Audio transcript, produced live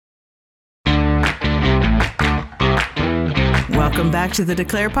Welcome back to the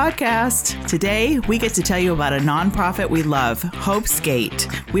Declare podcast. Today, we get to tell you about a nonprofit we love, Hope's Gate.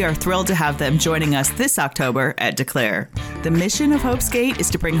 We are thrilled to have them joining us this October at Declare. The mission of Hope's Gate is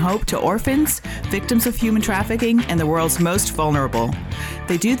to bring hope to orphans, victims of human trafficking, and the world's most vulnerable.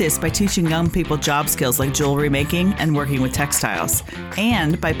 They do this by teaching young people job skills like jewelry making and working with textiles.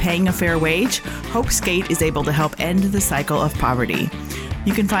 And by paying a fair wage, Hope's Gate is able to help end the cycle of poverty.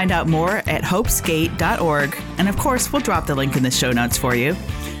 You can find out more at hopesgate.org, and of course, we'll drop the link in the show notes for you.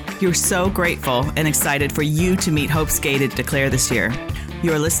 You're so grateful and excited for you to meet Hope's Gate at Declare this year.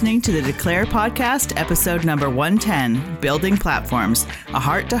 You're listening to the Declare podcast, episode number 110, Building Platforms, a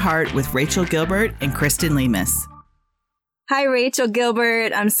heart-to-heart with Rachael Gilbert and Kristin Lemus. Hi, Rachael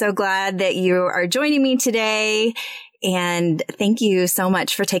Gilbert. I'm so glad that you are joining me today. And thank you so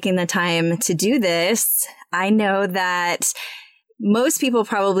much for taking the time to do this. I know that most people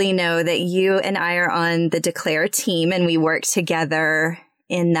probably know that you and I are on the Declare team and we work together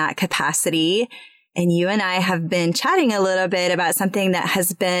in that capacity. And you and I have been chatting a little bit about something that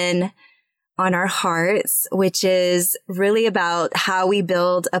has been on our hearts, which is really about how we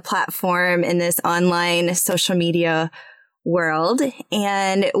build a platform in this online social media world.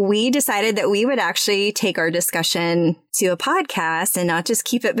 And we decided that we would actually take our discussion to a podcast and not just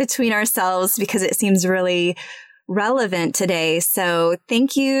keep it between ourselves because it seems really relevant today. So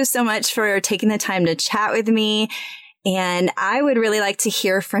thank you so much for taking the time to chat with me. And I would really like to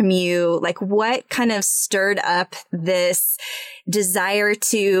hear from you, like what kind of stirred up this desire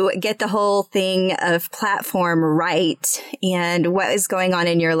to get the whole thing of platform right, and what is going on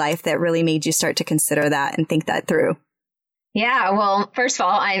in your life that really made you start to consider that and think that through. Yeah, well, first of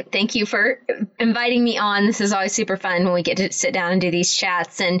all, I thank you for inviting me on. This is always super fun when we get to sit down and do these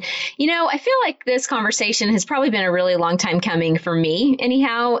chats. And, you know, I feel like this conversation has probably been a really long time coming for me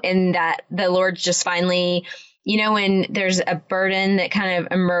anyhow, in that the Lord just finally, you know, when there's a burden that kind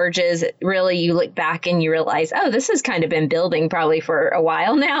of emerges, really you look back and you realize, oh, this has kind of been building probably for a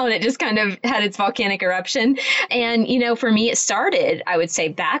while now. And it just kind of had its volcanic eruption. And, you know, for me, it started, I would say,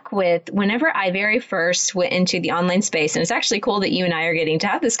 back with whenever I very first went into the online space. And it's actually cool that you and I are getting to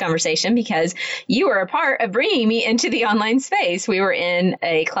have this conversation because you were a part of bringing me into the online space. We were in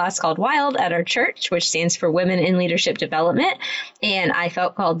a class called WILD at our church, which stands for Women in Leadership Development. And I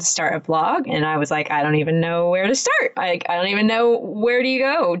felt called to start a blog. And I was like, I don't even know where to start. Like, I don't even know where do you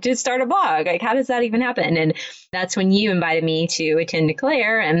go to start a blog? Like, how does that even happen? And that's when you invited me to attend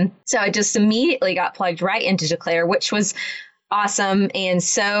Declare. And so I just immediately got plugged right into Declare, which was awesome. And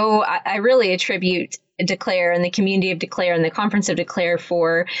so I really attribute Declare and the community of Declare and the conference of Declare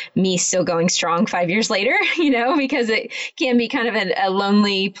for me still going strong 5 years later, you know, because it can be kind of a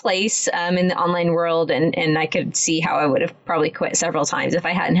lonely place in the online world. And I could see how I would have probably quit several times if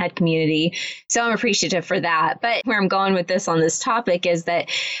I hadn't had community. So I'm appreciative for that. But where I'm going with this on this topic is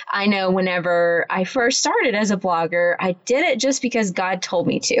that I know whenever I first started as a blogger, I did it just because God told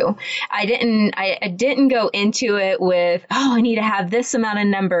me to. I didn't go into it with, oh, I need to have this amount of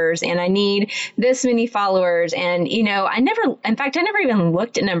numbers and I need this many followers. And, you know, I never even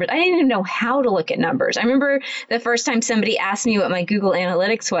looked at numbers. I didn't even know how to look at numbers. I remember the first time somebody asked me what my Google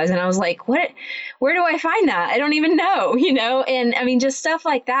Analytics was, and I was like, where do I find that? I don't even know, you know? And I mean, just stuff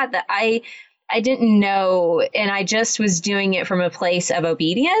like that I didn't know. And I just was doing it from a place of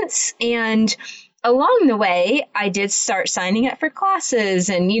obedience. And along the way, I did start signing up for classes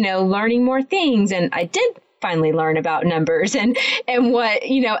and, you know, learning more things. And I did finally learn about numbers and what,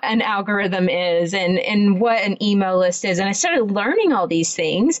 you know, an algorithm is and what an email list is. And I started learning all these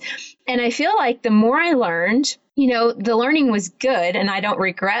things. And I feel like the more I learned, you know, the learning was good. And I don't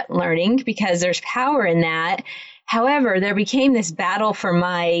regret learning because there's power in that. However, there became this battle for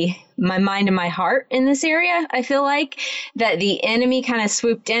my mind and my heart in this area. I feel like that the enemy kind of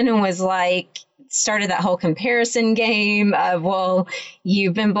swooped in and was like, started that whole comparison game of, well,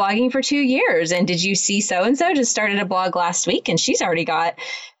 you've been blogging for 2 years. And did you see so-and-so just started a blog last week and she's already got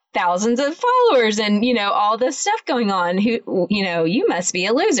thousands of followers and, you know, all this stuff going on, who, you know, you must be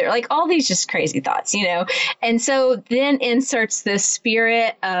a loser, like all these just crazy thoughts, you know? And so then inserts this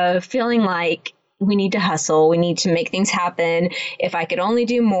spirit of feeling like we need to hustle. We need to make things happen. If I could only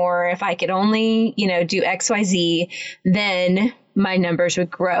do more, if I could only, you know, do X, Y, Z, then my numbers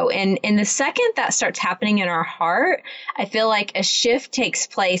would grow. And in the second that starts happening in our heart, I feel like a shift takes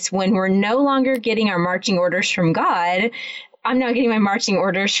place when we're no longer getting our marching orders from God. I'm now getting my marching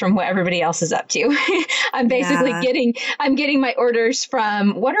orders from what everybody else is up to. I'm basically getting my orders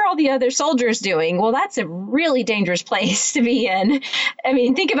from what are all the other soldiers doing? Well, that's a really dangerous place to be in. I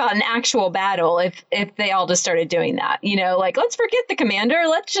mean, think about an actual battle if they all just started doing that, like, let's forget the commander.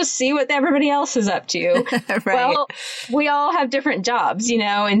 Let's just see what everybody else is up to. Right. Well, we all have different jobs,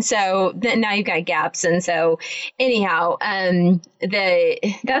 and so then now you've got gaps. And so anyhow,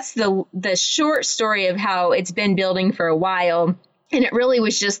 that's the short story of how it's been building for a while. And it really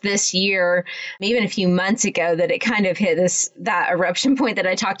was just this year, even a few months ago, that it kind of hit that eruption point that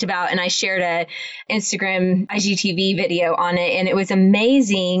I talked about. And I shared a Instagram IGTV video on it. And it was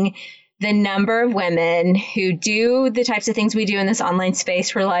amazing the number of women who do the types of things we do in this online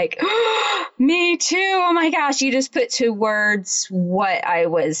space were like, oh, me too. Oh my gosh, you just put to words what I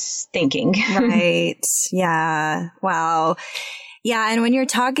was thinking. Right. Yeah. Wow. Yeah. And when you're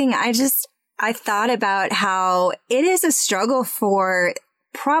talking, I thought about how it is a struggle for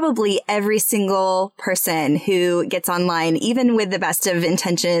probably every single person who gets online, even with the best of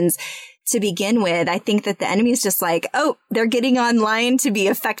intentions to begin with. I think that the enemy is just like, oh, they're getting online to be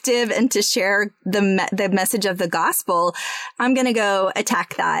effective and to share the message of the gospel. I'm going to go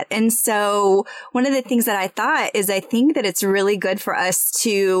attack that. And so one of the things that I thought is I think that it's really good for us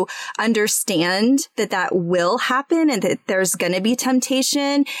to understand that will happen and that there's going to be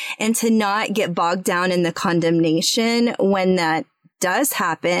temptation, and to not get bogged down in the condemnation when that does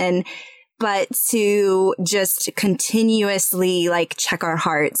happen, but to just continuously check our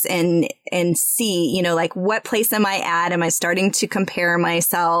hearts and see, what place am I at? Am I starting to compare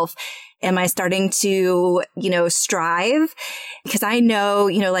myself? Am I starting to, strive? Because I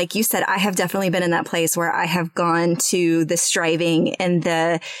know, like you said, I have definitely been in that place where I have gone to the striving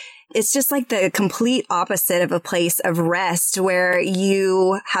and it's just like the complete opposite of a place of rest where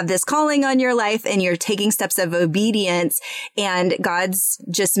you have this calling on your life and you're taking steps of obedience and God's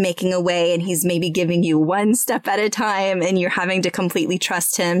just making a way and he's maybe giving you one step at a time and you're having to completely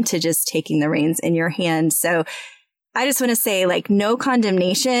trust him to just taking the reins in your hand. So I just want to say no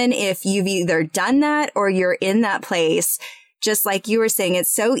condemnation if you've either done that or you're in that place. Just like you were saying,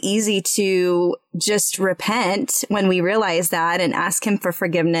 it's so easy to just repent when we realize that and ask him for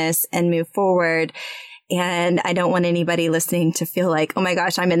forgiveness and move forward. And I don't want anybody listening to feel like, oh my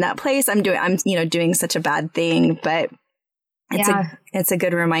gosh, I'm in that place. I'm doing such a bad thing. But it's a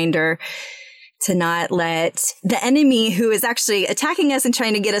good reminder to not let the enemy who is actually attacking us and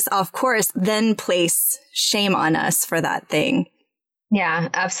trying to get us off course then place shame on us for that thing. Yeah,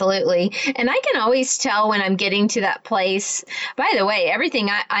 absolutely. And I can always tell when I'm getting to that place. By the way, everything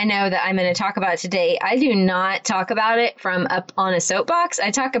I know that I'm going to talk about today, I do not talk about it from up on a soapbox.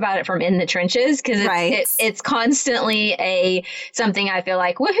 I talk about it from in the trenches because it's constantly something I feel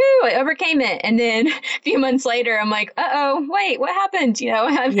like, woohoo, I overcame it. And then a few months later, I'm like, uh-oh, wait, what happened?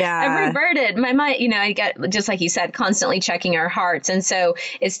 I've reverted my mind. I got, just like you said, constantly checking our hearts. And so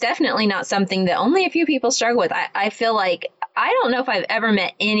it's definitely not something that only a few people struggle with. I feel like I don't know if I've ever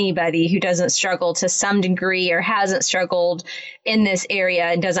met anybody who doesn't struggle to some degree or hasn't struggled in this area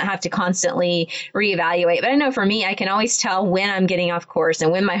and doesn't have to constantly reevaluate. But I know for me, I can always tell when I'm getting off course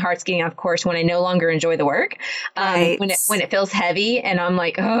and when my heart's getting off course, when I no longer enjoy the work, right. when it feels heavy and I'm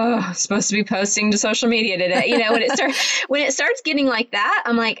like, oh, I'm supposed to be posting to social media today. When it starts getting like that,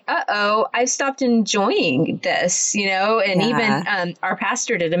 I'm like, uh-oh, I've stopped enjoying this, and even our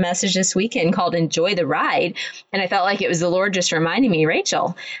pastor did a message this weekend called Enjoy the Ride. And I felt like it was the Lord just reminding me,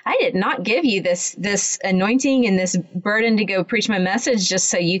 Rachel, I did not give you this anointing and this burden to go preach my message just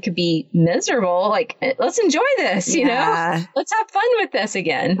so you could be miserable. Let's enjoy this, let's have fun with this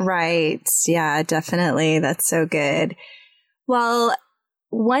again. Right. Yeah, definitely. That's so good. Well,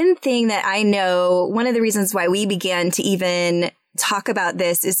 one thing that I know, one of the reasons why we began to even talk about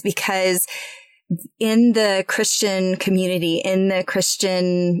this is because in the Christian community, in the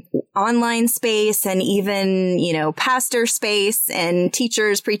Christian online space, and even, pastor space and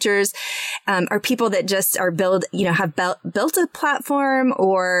teachers, preachers, are people that just are built a platform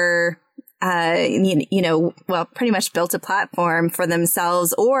or, pretty much built a platform for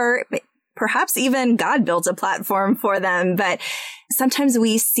themselves, or perhaps even God built a platform for them. But sometimes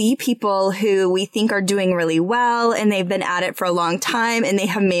we see people who we think are doing really well and they've been at it for a long time and they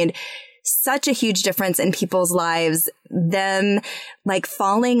have made such a huge difference in people's lives, them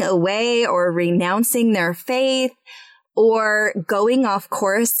falling away or renouncing their faith or going off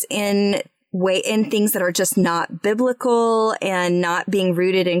course in things that are just not biblical and not being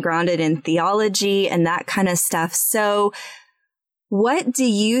rooted and grounded in theology and that kind of stuff. So What do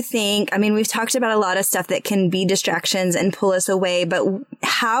you think? I mean, we've talked about a lot of stuff that can be distractions and pull us away, but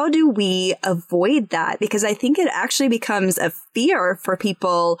how do we avoid that? Because I think it actually becomes a fear for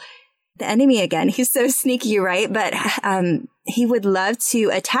people. The enemy, again, he's so sneaky, right? But he would love to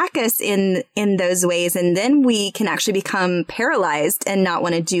attack us in those ways. And then we can actually become paralyzed and not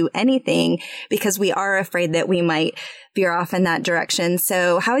want to do anything because we are afraid that we might veer off in that direction.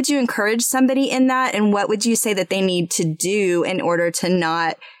 So how would you encourage somebody in that? And what would you say that they need to do in order to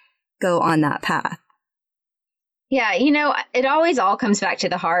not go on that path? Yeah, it always all comes back to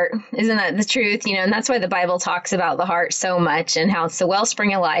the heart. Isn't that the truth? And that's why the Bible talks about the heart so much and how it's the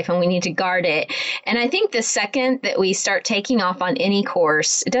wellspring of life and we need to guard it. And I think the second that we start taking off on any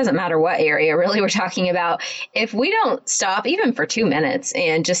course, it doesn't matter what area really we're talking about, if we don't stop even for 2 minutes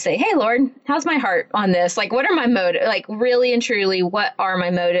and just say, hey, Lord, how's my heart on this? Like, what are my motives? Like, really and truly, what are my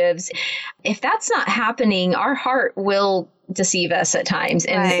motives? If that's not happening, our heart will deceive us at times,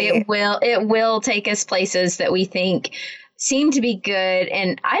 and it will take us places that we think seem to be good.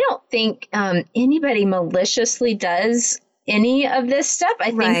 And I don't think anybody maliciously does any of this stuff.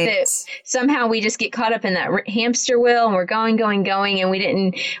 I think that somehow we just get caught up in that hamster wheel, and we're going,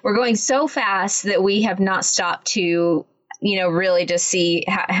 and we're going so fast that we have not stopped to really just see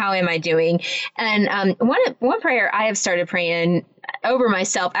how am I doing. And one prayer I have started praying over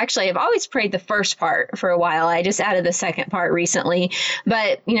myself. Actually, I've always prayed the first part for a while. I just added the second part recently.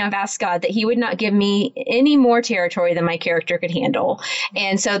 But, I've asked God that he would not give me any more territory than my character could handle.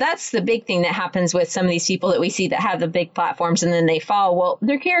 And so that's the big thing that happens with some of these people that we see that have the big platforms and then they fall. Well,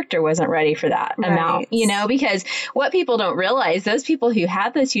 their character wasn't ready for that amount, because what people don't realize, those people who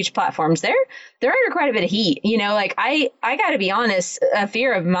have those huge platforms, they're under quite a bit of heat. Like I got to be honest, a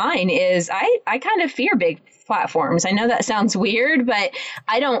fear of mine is I kind of fear big platforms. I know that sounds weird, but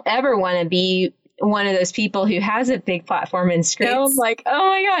I don't ever want to be one of those people who has a big platform and screams like, oh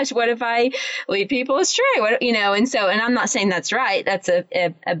my gosh, what if I lead people astray? And I'm not saying that's right. That's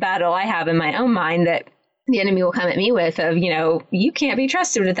a battle I have in my own mind that the enemy will come at me with of, you can't be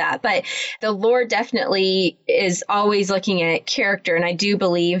trusted with that. But the Lord definitely is always looking at character. And I do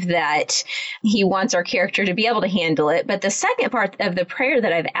believe that he wants our character to be able to handle it. But the second part of the prayer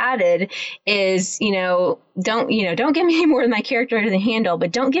that I've added is, don't give me any more than my character to handle,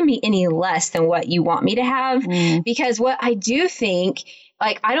 but don't give me any less than what you want me to have. Because what I do think,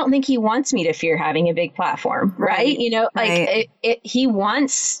 I don't think he wants me to fear having a big platform, right? He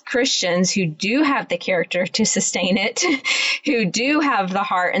wants Christians who do have the character to sustain it, who do have the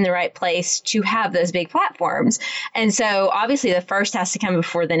heart in the right place to have those big platforms. And so obviously the first has to come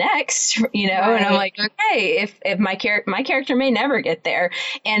before the next, and I'm like, okay, if my character may never get there.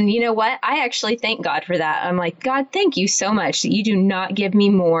 And you know what? I actually thank God for that. I'm like, God, thank you so much that you do not give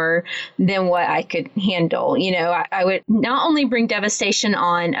me more than what I could handle. I would not only bring devastation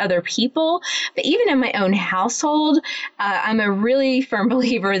on other people, but even in my own household, I'm a really firm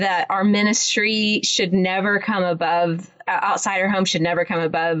believer that our ministry should never come above, outside our home should never come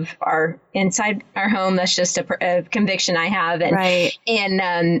above our inside our home. That's just a conviction I have. And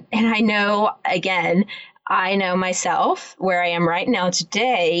I know, again, I know myself where I am right now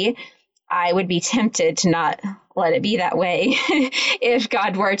today. I would be tempted to not let it be that way if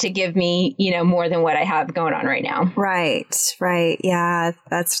God were to give me, more than what I have going on right now. Right. Yeah,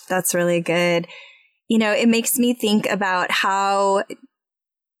 that's really good. It makes me think about how,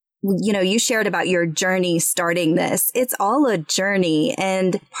 you shared about your journey starting this. It's all a journey.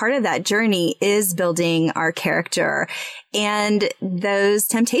 And part of that journey is building our character and those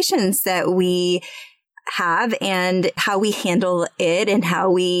temptations that we have and how we handle it and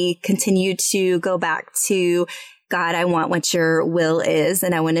how we continue to go back to God, I want what your will is,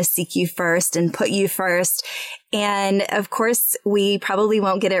 and I want to seek you first and put you first. And of course, we probably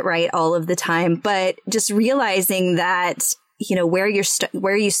won't get it right all of the time, but just realizing that, where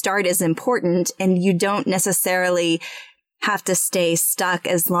you start is important, and you don't necessarily have to stay stuck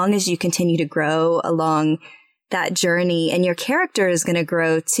as long as you continue to grow along that journey, and your character is going to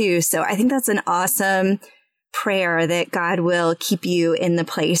grow too. So I think that's an awesome prayer that God will keep you in the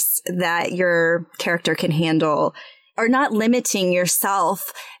place that your character can handle, or not limiting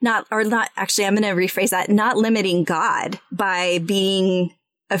yourself, I'm going to rephrase that, not limiting God by being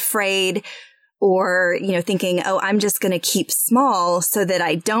afraid or, thinking, oh, I'm just going to keep small so that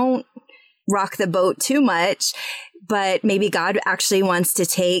I don't rock the boat too much. But maybe God actually wants to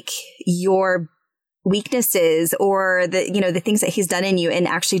take your weaknesses or the things that he's done in you and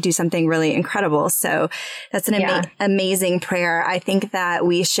actually do something really incredible. So that's an amazing prayer. I think that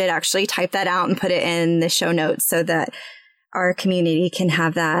we should actually type that out and put it in the show notes so that our community can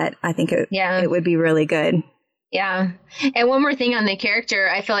have that. I think it would be really good. Yeah. And one more thing on the character,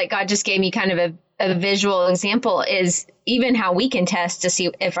 I feel like God just gave me kind of a visual example is even how we can test to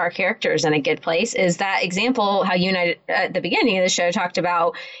see if our character is in a good place is that example, how you and I at the beginning of the show talked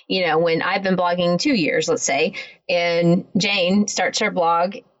about, when I've been blogging 2 years, let's say, and Jane starts her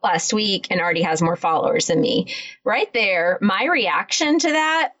blog last week and already has more followers than me. Right there, my reaction to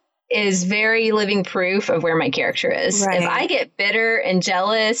that is very living proof of where my character is. Right. If I get bitter and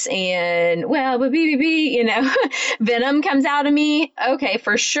jealous and, venom comes out of me, okay,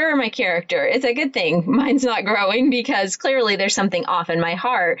 for sure my character, it's a good thing. Mine's not growing because clearly there's something off in my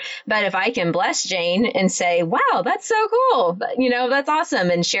heart. But if I can bless Jane and say, wow, that's so cool, that's awesome,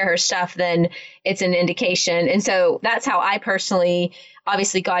 and share her stuff, then it's an indication. And so that's how I personally,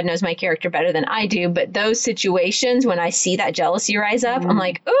 obviously God knows my character better than I do, but those situations when I see that jealousy rise up, I'm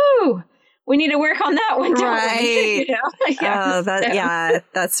like, ooh, we need to work on that one. Right. Yeah.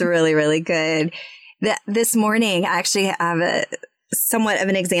 That's really, really good. This morning, I actually have somewhat of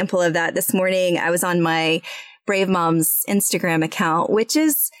an example of that. This morning, I was on my Brave Moms Instagram account, which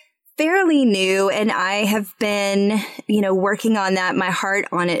is fairly new, and I have been, working on that. My heart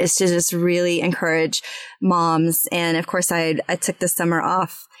on it is to just really encourage moms. And of course, I took the summer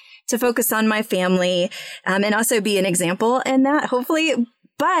off to focus on my family, and also be an example in that, hopefully.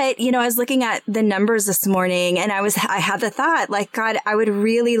 But, I was looking at the numbers this morning, and I had the thought, like, God, I would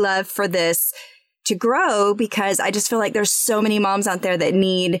really love for this to grow, because I just feel like there's so many moms out there that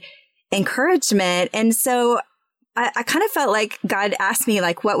need encouragement. And so I kind of felt like God asked me,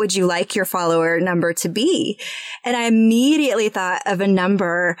 like, what would you like your follower number to be? And I immediately thought of a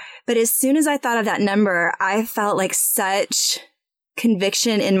number. But as soon as I thought of that number, I felt like such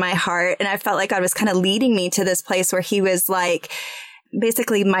conviction in my heart. And I felt like God was kind of leading me to this place where he was like,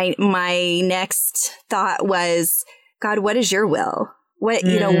 basically my next thought was, God, what is your will? What,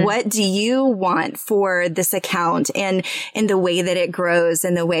 what do you want for this account and the way that it grows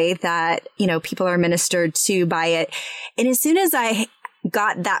and the way that, people are ministered to by it? And as soon as I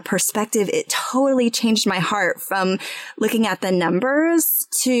got that perspective, it totally changed my heart from looking at the numbers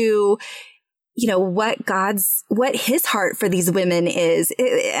to, what his heart for these women is.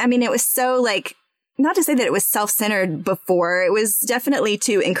 It was so like, not to say that it was self-centered before. It was definitely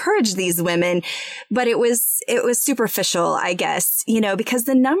to encourage these women, but it was superficial, I guess, because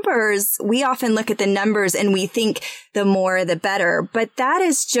the numbers, we often look at the numbers and we think the more, the better, but that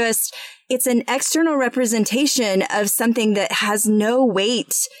is just, it's an external representation of something that has no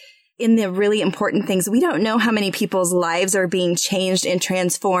weight in the really important things. We don't know how many people's lives are being changed and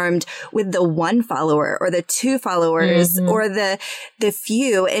transformed with the one follower or the 2 followers or the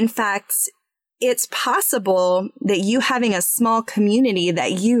few. In fact, it's possible that you having a small community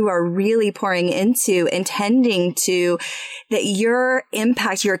that you are really pouring into, intending to, that your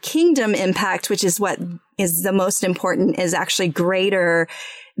impact, your kingdom impact, which is what is the most important, is actually greater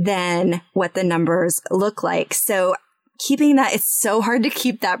than what the numbers look like. So keeping that, it's so hard to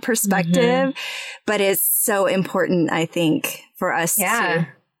keep that perspective, but it's so important, I think, for us to.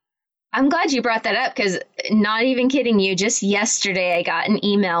 I'm glad you brought that up, because not even kidding you, just yesterday I got an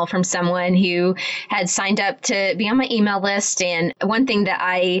email from someone who had signed up to be on my email list. And one thing that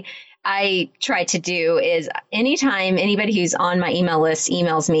I try to do is anytime anybody who's on my email list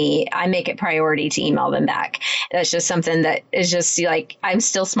emails me, I make it priority to email them back. That's just something that is just like, I'm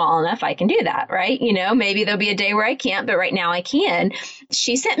still small enough, I can do that, right? Maybe there'll be a day where I can't, but right now I can.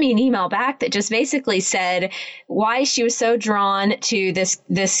 She sent me an email back that just basically said why she was so drawn to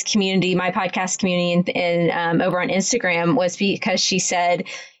this community, my podcast community, and over on Instagram, was because she said,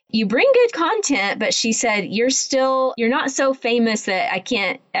 you bring good content, but she said, you're not so famous that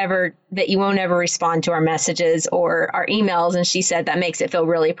you won't ever respond to our messages or our emails. And she said that makes it feel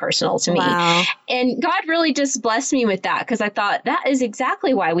really personal to me. Wow. And God really just blessed me with that, because I thought that is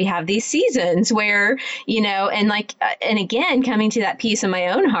exactly why we have these seasons where, and again, coming to that piece in my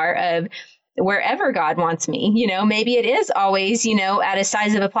own heart of, wherever God wants me, maybe it is always, at a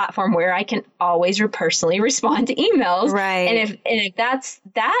size of a platform where I can always personally respond to emails. Right. And if that's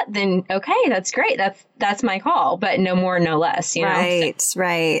that, then okay, that's great. That's my call, but no more, no less, Right.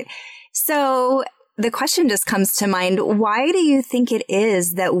 Right. So the question just comes to mind. Why do you think it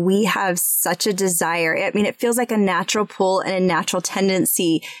is that we have such a desire? I mean, it feels like a natural pull and a natural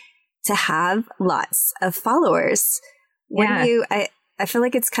tendency to have lots of followers. I feel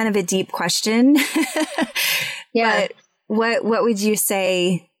like it's kind of a deep question. Yeah. But what would you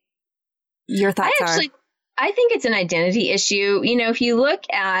say your thoughts are? I think it's an identity issue. You know, if you look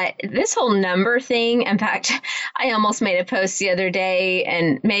at this whole number thing, in fact, I almost made a post the other day,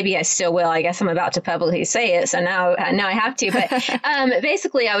 and maybe I still will. I guess I'm about to publicly say it, so now I have to. But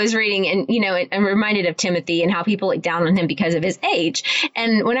basically, I was reading, and you know, I'm reminded of Timothy and how people look down on him because of his age.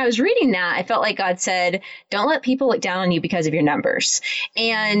 And when I was reading that, I felt like God said, "Don't let people look down on you because of your numbers."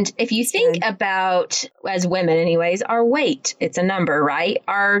 And if you think about, as women, anyways, our weight, it's a number, right?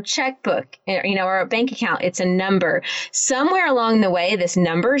 Our checkbook, you know, our bank account, it's a number. Somewhere along the way, this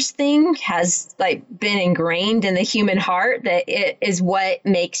numbers thing has like been ingrained in the human heart that it is what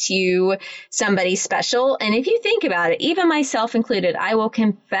makes you somebody special. And if you think about it, even myself included, I will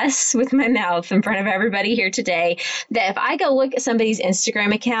confess with my mouth in front of everybody here today that if I go look at somebody's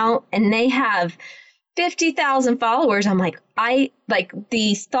Instagram account and they have 50,000 followers, I'm like,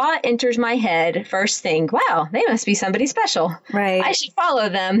 the thought enters my head first thing, wow, they must be somebody special. Right. I should follow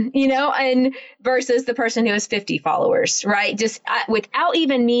them, you know, and versus the person who has 50 followers, right? Just without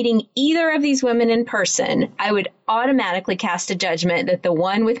even meeting either of these women in person, I would automatically cast a judgment that the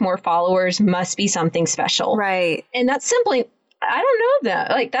one with more followers must be something special. Right. And that's simply, I don't know that.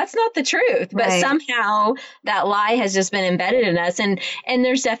 Like, that's not the truth. But Right. somehow that lie has just been embedded in us. And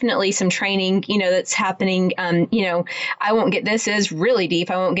there's definitely some training, you know, that's happening. You know, I won't get, this is really deep.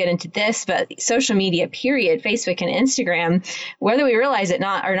 I won't get into this, but social media, period, Facebook and Instagram, whether we realize it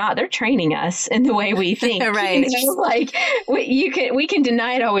or not, they're training us in the way we think. Right. You know, like we can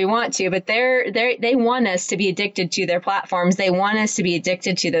deny it all we want to, but they want us to be addicted to their platforms. They want us to be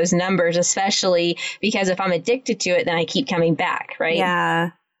addicted to those numbers, especially because if I'm addicted to it, then I keep coming back. Right.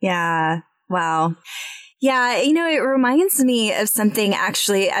 Yeah. Yeah. Wow. Yeah. You know, it reminds me of something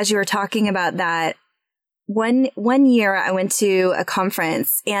actually, as you were talking about that. One year I went to a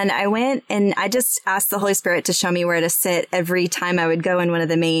conference and I went and I just asked the Holy Spirit to show me where to sit every time I would go in one of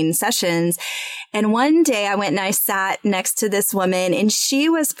the main sessions. And one day I went and I sat next to this woman and she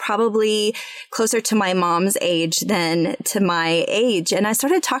was probably closer to my mom's age than to my age. And I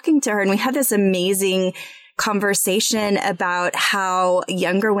started talking to her and we had this amazing conversation about how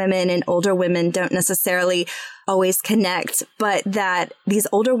younger women and older women don't necessarily always connect, but that these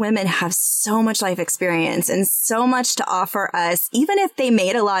older women have so much life experience and so much to offer us, even if they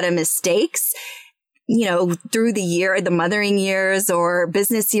made a lot of mistakes, you know, through the mothering years or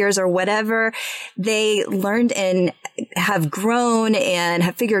business years or whatever, they learned and have grown and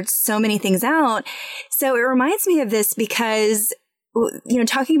have figured so many things out. So it reminds me of this because, you know,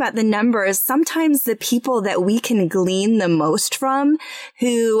 talking about the numbers, sometimes the people that we can glean the most from,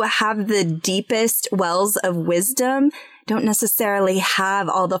 who have the deepest wells of wisdom, don't necessarily have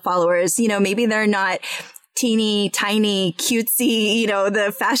all the followers. You know, maybe they're not teeny tiny, cutesy, you know,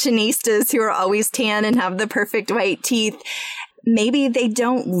 the fashionistas who are always tan and have the perfect white teeth. Maybe they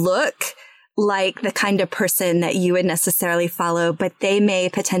don't look like the kind of person that you would necessarily follow, but they may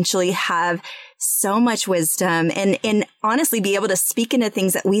potentially have so much wisdom and honestly be able to speak into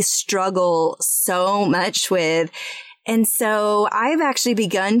things that we struggle so much with. And so I've actually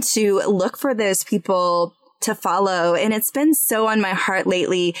begun to look for those people to follow. And it's been so on my heart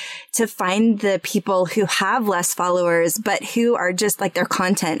lately to find the people who have less followers, but who are just like their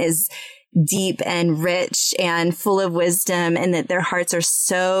content is deep and rich and full of wisdom, and that their hearts are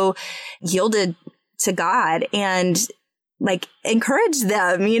so yielded to God, and like encourage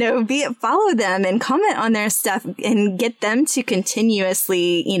them, you know, follow them and comment on their stuff and get them to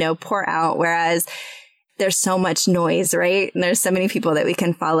continuously, you know, pour out. Whereas there's so much noise, right? And there's so many people that we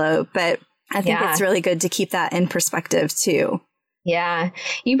can follow, but I think it's really good to keep that in perspective too. Yeah,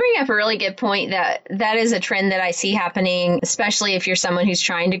 you bring up a really good point that is a trend that I see happening, especially if you're someone who's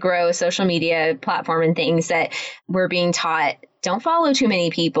trying to grow a social media platform and things, that we're being taught, don't follow too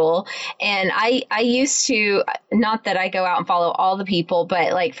many people. And I used to, not that I go out and follow all the people,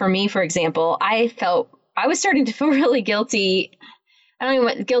 but like for me, for example, I was starting to feel really guilty. I don't even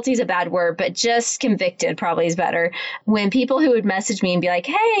want, guilty is a bad word, but just convicted probably is better. When people who would message me and be like,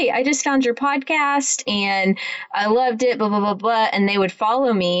 hey, I just found your podcast and I loved it, blah, blah, blah, blah. And they would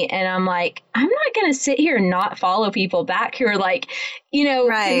follow me. And I'm like, I'm not going to sit here and not follow people back who are like, you know,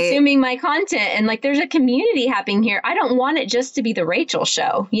 consuming my content. And like, there's a community happening here. I don't want it just to be the Rachael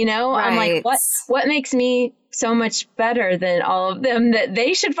show. You know, I'm like, what makes me so much better than all of them that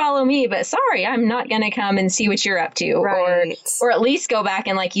they should follow me? But sorry, I'm not going to come and see what you're up to, or at least go back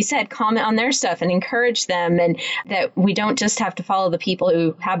and, like you said, comment on their stuff and encourage them. And that we don't just have to follow the people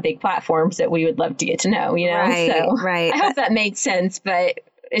who have big platforms that we would love to get to know, you know? I hope that made sense, but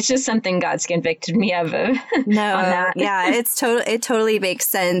it's just something God's convicted me of. No, on that. Yeah, it totally makes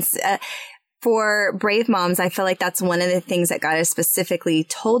sense. for Brave Moms, I feel like that's one of the things that God has specifically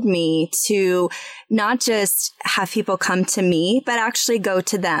told me to not just have people come to me, but actually go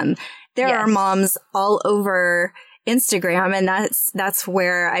to them. There are moms all over Instagram, and that's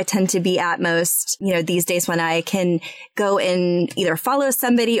where I tend to be at most, these days, when I can go and either follow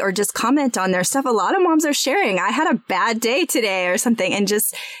somebody or just comment on their stuff. A lot of moms are sharing, I had a bad day today or something, and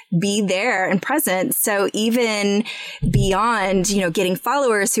just be there and present. So even beyond, getting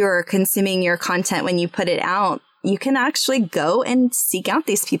followers who are consuming your content when you put it out, you can actually go and seek out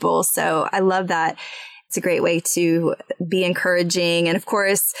these people. So I love that. It's a great way to be encouraging. And of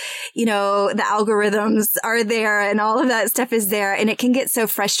course, the algorithms are there and all of that stuff is there, and it can get so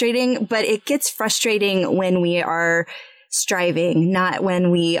frustrating, but it gets frustrating when we are striving, not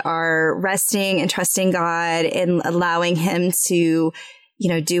when we are resting and trusting God and allowing him to,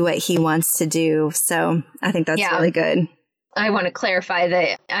 do what he wants to do. So I think that's really good. I want to clarify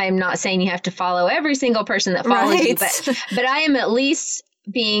that I'm not saying you have to follow every single person that follows you, but I am at least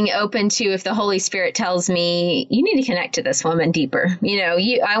being open to, if the Holy Spirit tells me you need to connect to this woman deeper,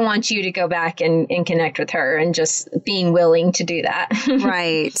 I want you to go back and connect with her, and just being willing to do that.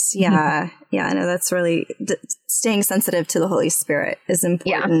 Right. Yeah. Yeah. I know that's really staying sensitive to the Holy Spirit is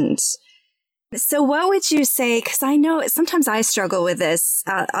important. Yeah. So what would you say? Because I know sometimes I struggle with this.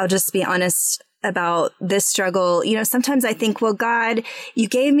 I'll just be honest about this struggle. Sometimes I think, well, God, you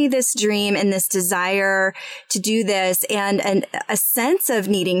gave me this dream and this desire to do this, and a sense of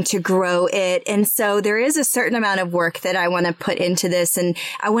needing to grow it. And so there is a certain amount of work that I want to put into this, and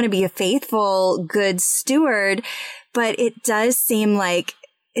I want to be a faithful, good steward. But it does seem like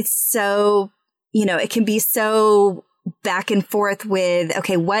it's so, it can be so back and forth with,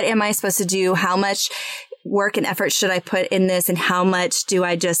 okay, what am I supposed to do? How much work and effort should I put in this? And how much do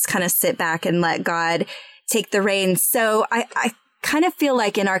I just kind of sit back and let God take the reins? So I kind of feel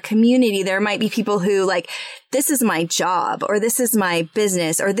like in our community, there might be people who this is my job, or this is my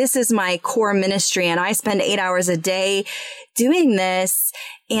business, or this is my core ministry, and I spend 8 hours a day doing this.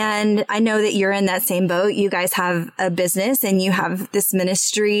 And I know that you're in that same boat. You guys have a business and you have this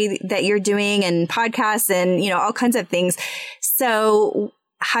ministry that you're doing, and podcasts and, all kinds of things. So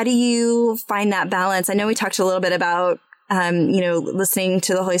how do you find that balance? I know we talked a little bit about, listening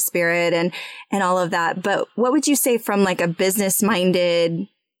to the Holy Spirit and all of that, but what would you say from a business minded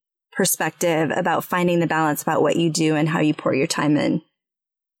perspective about finding the balance about what you do and how you pour your time in?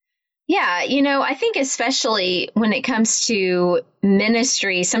 Yeah, I think especially when it comes to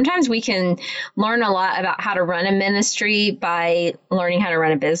ministry, sometimes we can learn a lot about how to run a ministry by learning how to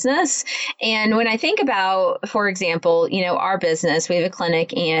run a business. And when I think about, for example, our business, we have a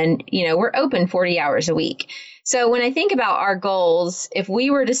clinic, and, we're open 40 hours a week. So when I think about our goals, if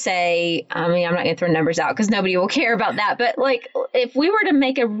we were to say, I'm not going to throw numbers out because nobody will care about that, but if we were to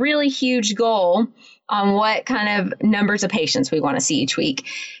make a really huge goal on what kind of numbers of patients we want to see each week,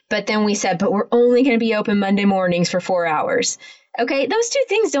 but then we said, but we're only going to be open Monday mornings for 4 hours. Okay, those two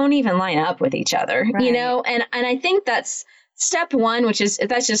things don't even line up with each other, right. And I think that's step one,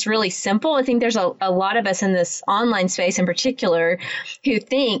 that's just really simple. I think there's a lot of us in this online space in particular who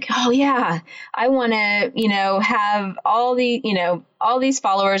think, oh yeah, I want to, have all these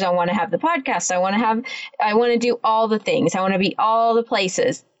followers. I want to have the podcast. I want to do all the things. I want to be all the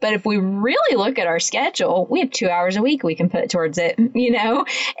places. But if we really look at our schedule, we have 2 hours a week we can put towards it,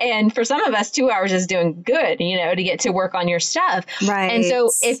 and for some of us, 2 hours is doing good, to get to work on your stuff. Right. And so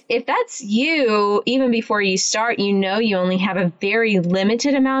if that's you, even before you start, you only have a very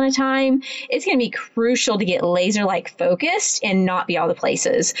limited amount of time, it's going to be crucial to get laser-like focused and not be all the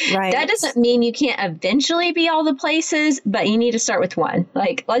places. Right. That doesn't mean you can't eventually be all the places, but you need to start with one.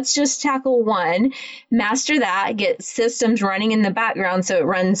 Let's just tackle one, master that, get systems running in the background so it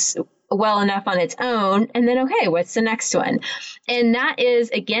runs well enough on its own. And then, okay, what's the next one? And that is,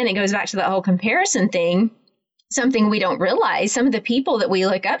 again, it goes back to that whole comparison thing. Something we don't realize, some of the people that we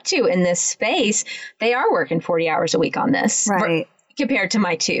look up to in this space, they are working 40 hours a week on this. Right. Compared to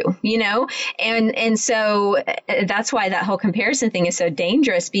my 2, and so that's why that whole comparison thing is so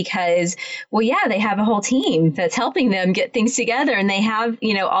dangerous, because, well, yeah, they have a whole team that's helping them get things together, and they have,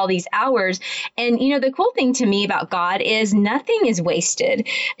 all these hours. And, the cool thing to me about God is nothing is wasted,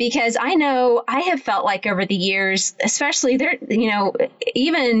 because I know I have felt like over the years, especially there,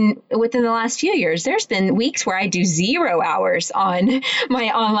 even within the last few years, there's been weeks where I do 0 hours on my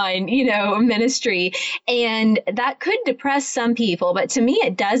online, ministry, and that could depress some people. But to me,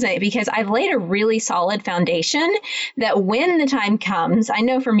 it doesn't, because I've laid a really solid foundation that when the time comes, I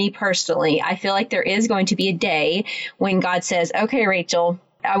know for me personally, I feel like there is going to be a day when God says, okay, Rachel,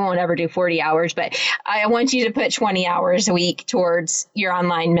 I won't ever do 40 hours, but I want you to put 20 hours a week towards your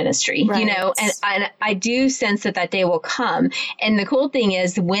online ministry, right. And I do sense that day will come. And the cool thing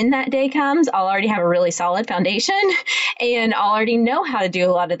is when that day comes, I'll already have a really solid foundation and I'll already know how to do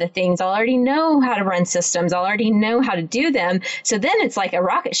a lot of the things. I'll already know how to run systems. I'll already know how to do them. So then it's like a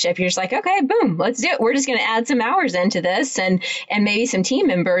rocket ship. You're just like, okay, boom, let's do it. We're just going to add some hours into this and maybe some team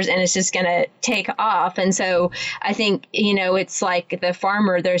members, and it's just going to take off. And so I think, it's like the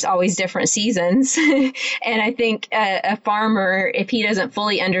farmer, there's always different seasons. And I think a farmer, if he doesn't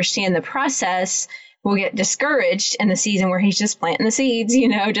fully understand the process, will get discouraged in the season where he's just planting the seeds,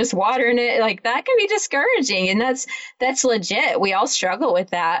 just watering it. Like that can be discouraging. And that's legit. We all struggle with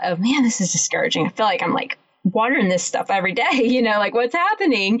that of, man, this is discouraging. I feel like I'm like watering this stuff every day, like what's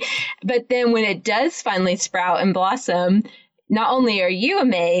happening? But then when it does finally sprout and blossom, not only are you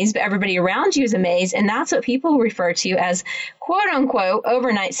amazed, but everybody around you is amazed. And that's what people refer to as quote unquote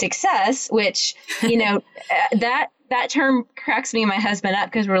overnight success, which, that term cracks me and my husband up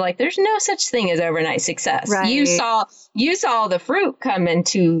because we're like, there's no such thing as overnight success. Right. You saw the fruit come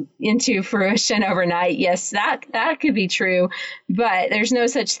into fruition overnight. Yes, that could be true, but there's no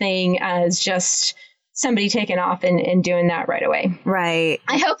such thing as just somebody taking off and doing that right away. Right.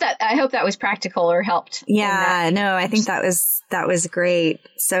 I hope that was practical or helped. Yeah, no, I think that was great.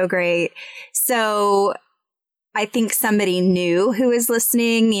 So great. So I think somebody new who is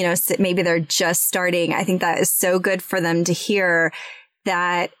listening, maybe they're just starting. I think that is so good for them to hear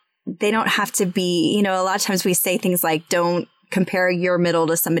that they don't have to be, a lot of times we say things like, don't compare your middle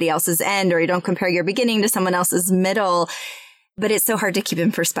to somebody else's end, or you don't compare your beginning to someone else's middle. But it's so hard to keep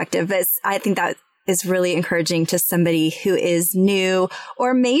in perspective. But I think that is really encouraging to somebody who is new,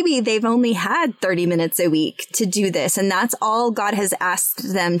 or maybe they've only had 30 minutes a week to do this, and that's all God has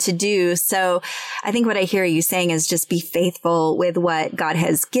asked them to do. So I think what I hear you saying is just be faithful with what God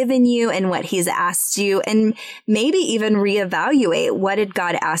has given you and what he's asked you, and maybe even reevaluate what did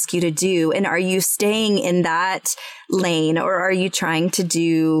God ask you to do, and are you staying in that lane, or are you trying to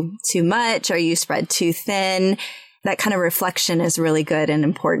do too much? Are you spread too thin? That kind of reflection is really good and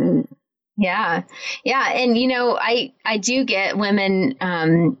important. Yeah. Yeah. And, I do get women,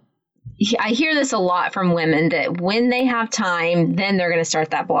 I hear this a lot from women that when they have time, then they're going to start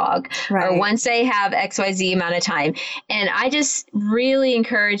that blog, right, or once they have XYZ amount of time. And I just really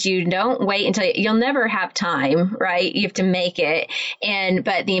encourage you, don't wait until you'll never have time, right? You have to make it.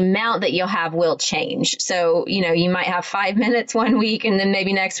 But the amount that you'll have will change. So, you might have 5 minutes one week, and then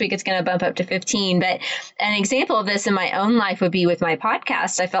maybe next week it's going to bump up to 15. But an example of this in my own life would be with my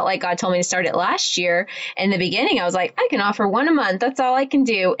podcast. I felt like God told me to start it last year. In the beginning, I was like, I can offer one a month. That's all I can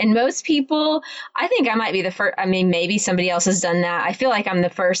do. And most people, I think I might be the first. I mean, maybe somebody else has done that. I feel like I'm the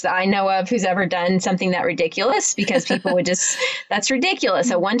first that I know of who's ever done something that ridiculous, because people would just, that's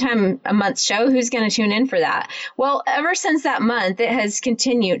ridiculous. A one time a month show, who's going to tune in for that? Well, ever since that month, it has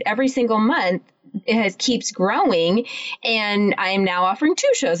continued every single month. It keeps growing, and I am now offering 2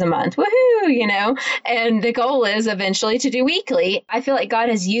 shows a month. Woohoo, and the goal is eventually to do weekly. I feel like God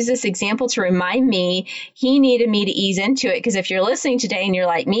has used this example to remind me he needed me to ease into it. Because if you're listening today and you're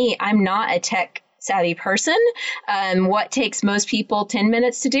like me, I'm not a tech savvy person. What takes most people 10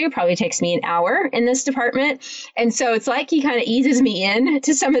 minutes to do probably takes me an hour in this department. And so it's like he kind of eases me in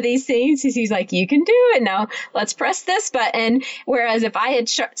to some of these things. He's like, you can do it now. Let's press this button. Whereas if I had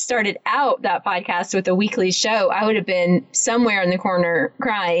started out that podcast with a weekly show, I would have been somewhere in the corner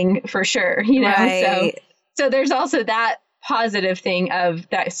crying for sure. Right. So there's also that positive thing of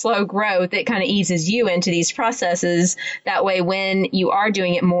that slow growth that kind of eases you into these processes. That way, when you are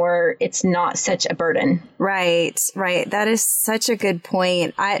doing it more, it's not such a burden. Right. That is such a good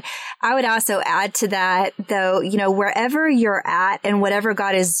point. I would also add to that, though, wherever you're at and whatever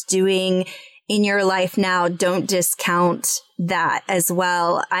God is doing in your life now, don't discount that as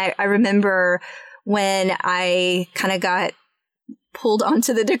well. I remember when I kind of got pulled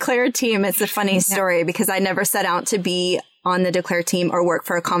onto the Declare team. It's a funny story because I never set out to be on the Declare team or work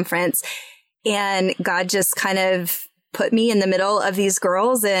for a conference. And God just kind of put me in the middle of these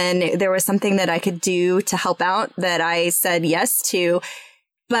girls, and there was something that I could do to help out that I said yes to.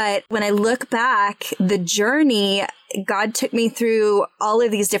 But when I look back, the journey, God took me through all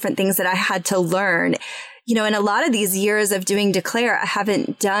of these different things that I had to learn. In a lot of these years of doing Declare, I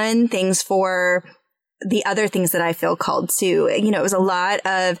haven't done things for the other things that I feel called to. It was a lot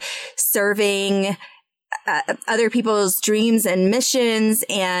of serving other people's dreams and missions,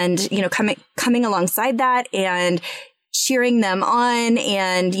 and, coming alongside that and cheering them on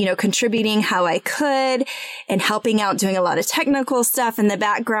and, contributing how I could and helping out, doing a lot of technical stuff in the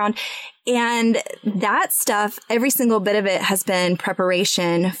background. And that stuff, every single bit of it has been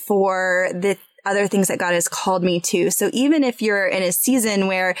preparation for the other things that God has called me to. So even if you're in a season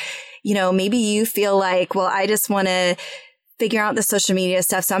where, maybe you feel like, well, I just want to figure out the social media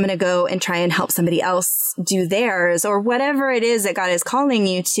stuff, so I'm going to go and try and help somebody else do theirs, or whatever it is that God is calling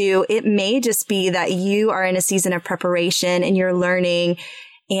you to, it may just be that you are in a season of preparation and you're learning,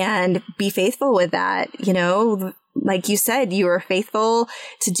 and be faithful with that. Like you said, you were faithful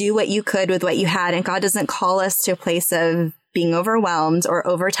to do what you could with what you had, and God doesn't call us to a place of being overwhelmed or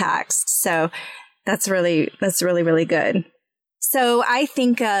overtaxed. So that's really, really good. So I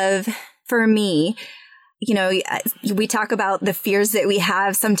think of, for me, we talk about the fears that we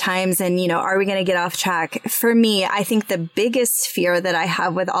have sometimes and, are we going to get off track? For me, I think the biggest fear that I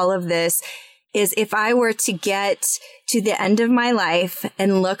have with all of this is if I were to get to the end of my life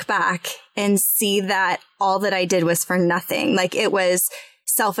and look back and see that all that I did was for nothing. Like, it was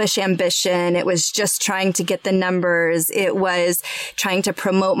selfish ambition. It was just trying to get the numbers. It was trying to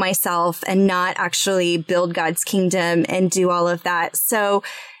promote myself and not actually build God's kingdom and do all of that. So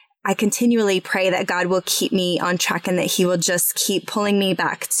I continually pray that God will keep me on track and that he will just keep pulling me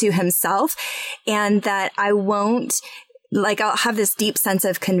back to himself, and that I won't, I'll have this deep sense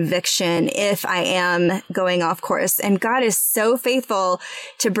of conviction if I am going off course. And God is so faithful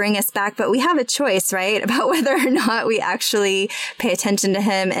to bring us back, but we have a choice, right? About whether or not we actually pay attention to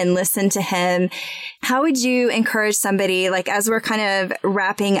him and listen to him. How would you encourage somebody, as we're kind of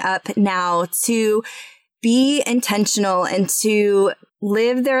wrapping up now, to be intentional and to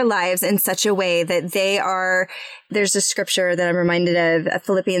live their lives in such a way that there's a scripture that I'm reminded of,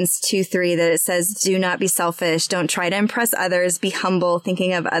 Philippians 2:3, that it says, do not be selfish. Don't try to impress others. Be humble,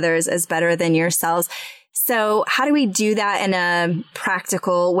 thinking of others as better than yourselves. So how do we do that in a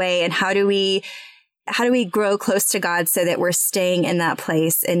practical way? And how do we grow close to God so that we're staying in that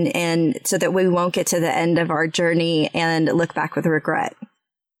place and so that we won't get to the end of our journey and look back with regret?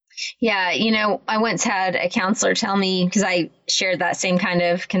 Yeah, I once had a counselor tell me, because I shared that same kind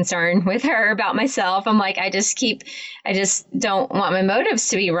of concern with her about myself. I'm like, I just don't want my motives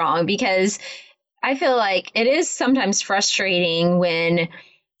to be wrong, because I feel like it is sometimes frustrating when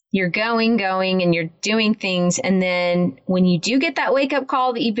you're going and you're doing things. And then when you do get that wake up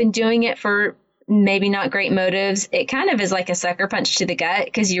call that you've been doing it for maybe not great motives, it kind of is like a sucker punch to the gut,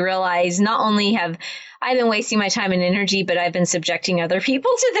 because you realize not only have I've been wasting my time and energy, but I've been subjecting other people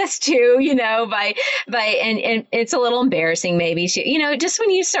to this too, and it's a little embarrassing maybe to, just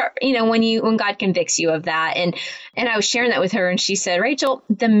when you start, when God convicts you of that. And I was sharing that with her, and she said, Rachel,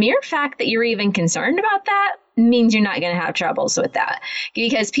 the mere fact that you're even concerned about that means you're not going to have troubles with that,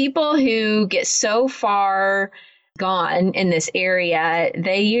 because people who get so far gone in this area,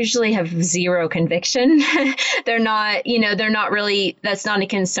 they usually have zero conviction. They're not really, that's not a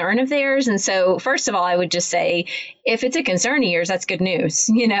concern of theirs. And so first of all, I would just say, if it's a concern of yours, that's good news.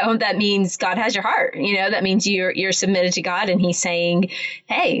 That means God has your heart. That means you're submitted to God, and he's saying,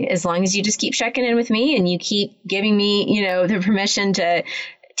 hey, as long as you just keep checking in with me and you keep giving me, the permission to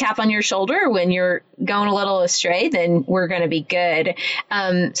tap on your shoulder when you're going a little astray, then we're going to be good.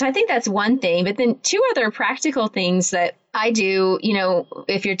 So I think that's one thing. But then two other practical things that I do,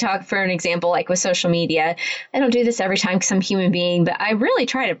 if you're talking for an example, like with social media, I don't do this every time because I'm a human being, but I really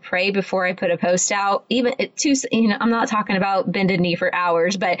try to pray before I put a post out. Even I'm not talking about bended knee for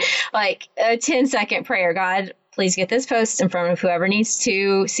hours, but like a 10-second prayer. God, please get this post in front of whoever needs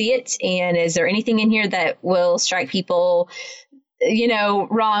to see it. And is there anything in here that will strike people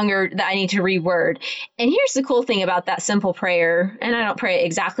wrong, or that I need to reword? And here's the cool thing about that simple prayer, and I don't pray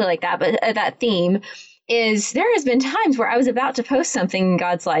exactly like that, but that theme is, there has been times where I was about to post something and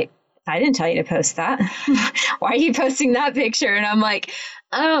God's like, I didn't tell you to post that. Why are you posting that picture? And I'm like,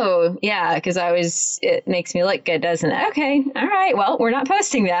 oh yeah, because it makes me look good, doesn't it? Okay. All right. Well, we're not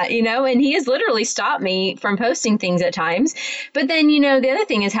posting that, and he has literally stopped me from posting things at times. But then, the other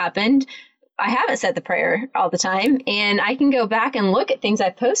thing has happened. I haven't said the prayer all the time, and I can go back and look at things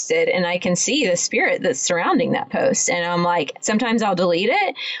I've posted, and I can see the spirit that's surrounding that post. And I'm like, sometimes I'll delete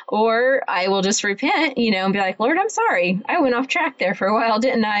it, or I will just repent, and be like, Lord, I'm sorry. I went off track there for a while,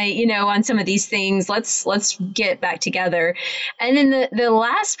 didn't I? On some of these things, let's get back together. And then the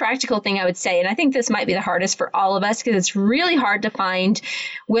last practical thing I would say, and I think this might be the hardest for all of us, because it's really hard to find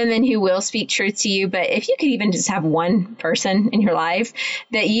women who will speak truth to you. But if you could even just have one person in your life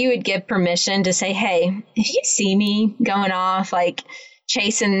that you would give permission to say, hey, if you see me going off, like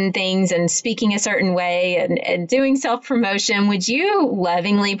chasing things and speaking a certain way and doing self-promotion, would you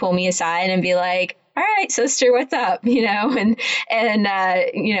lovingly pull me aside and be like, all right, sister, what's up? How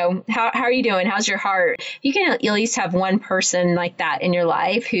are you doing? How's your heart? You can at least have one person like that in your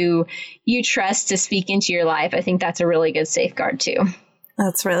life who you trust to speak into your life. I think that's a really good safeguard too.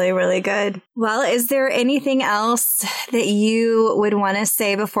 That's really, really good. Well, is there anything else that you would want to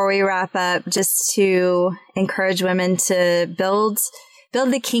say before we wrap up, just to encourage women to build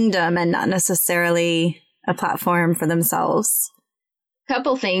the kingdom and not necessarily a platform for themselves?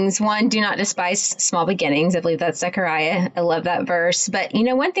 Couple things. One, do not despise small beginnings. I believe that's Zechariah. I love that verse. But,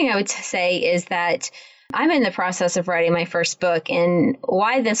 one thing I would say is that I'm in the process of writing my first book, and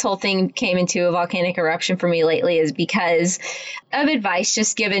why this whole thing came into a volcanic eruption for me lately is because of advice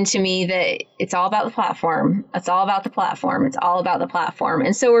just given to me that it's all about the platform. It's all about the platform. It's all about the platform.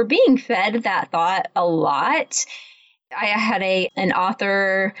 And so we're being fed that thought a lot. I had an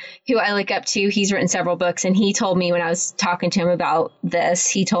author who I look up to. He's written several books, and he told me when I was talking to him about this,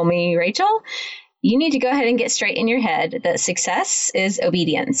 he told me, Rachel, you need to go ahead and get straight in your head that success is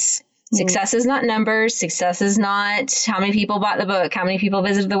obedience. Success is not numbers. Success is not how many people bought the book, how many people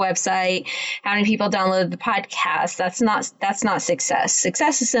visited the website, how many people downloaded the podcast. That's not success.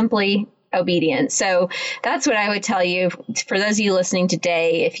 Success is simply obedience. So that's what I would tell you. For those of you listening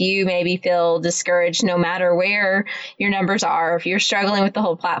today, if you maybe feel discouraged, no matter where your numbers are, if you're struggling with the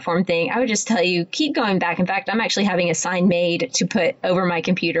whole platform thing, I would just tell you, keep going back. In fact, I'm actually having a sign made to put over my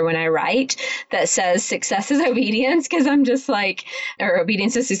computer when I write that says success is obedience, because I'm just like, or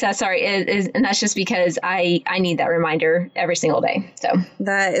obedience is success, sorry, and that's just because I need that reminder every single day. So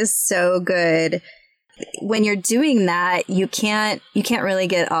that is so good. When you're doing that, you can't really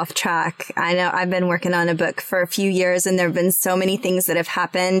get off track. I know I've been working on a book for a few years, and there have been so many things that have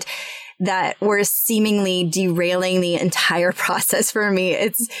happened that were seemingly derailing the entire process for me.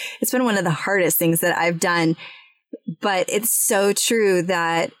 It's been one of the hardest things that I've done, but it's so true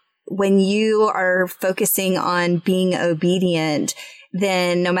that when you are focusing on being obedient,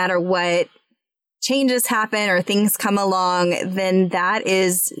 then no matter what changes happen or things come along, then that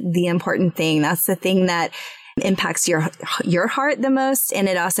is the important thing. That's the thing that impacts your heart the most, and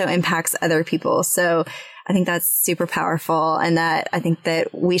it also impacts other people. So I think that's super powerful, and that I think that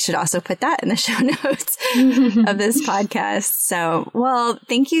we should also put that in the show notes of this podcast. So, well,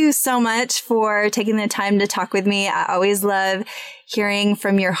 thank you so much for taking the time to talk with me. I always love hearing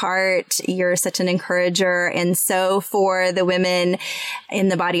from your heart. You're such an encourager. And so for the women in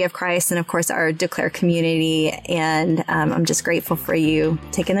the body of Christ, and of course our Declare community, and I'm just grateful for you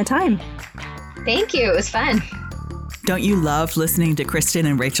taking the time. Thank you. It was fun. Don't you love listening to Kristin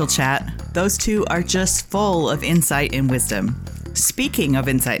and Rachael chat? Those two are just full of insight and wisdom. Speaking of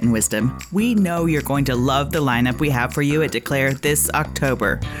insight and wisdom, we know you're going to love the lineup we have for you at Declare this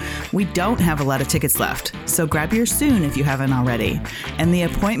October. We don't have a lot of tickets left, so grab yours soon if you haven't already. And the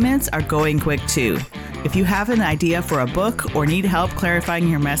appointments are going quick too. If you have an idea for a book or need help clarifying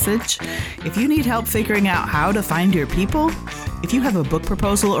your message, if you need help figuring out how to find your people, if you have a book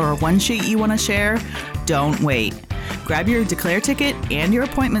proposal or a one sheet you want to share, don't wait. Grab your Declare ticket and your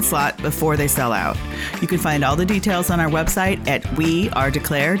appointment slot before they sell out. You can find all the details on our website at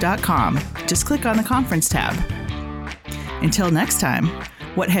wearedeclare.com. Just click on the conference tab. Until next time,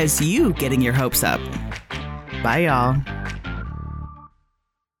 what has you getting your hopes up? Bye, y'all.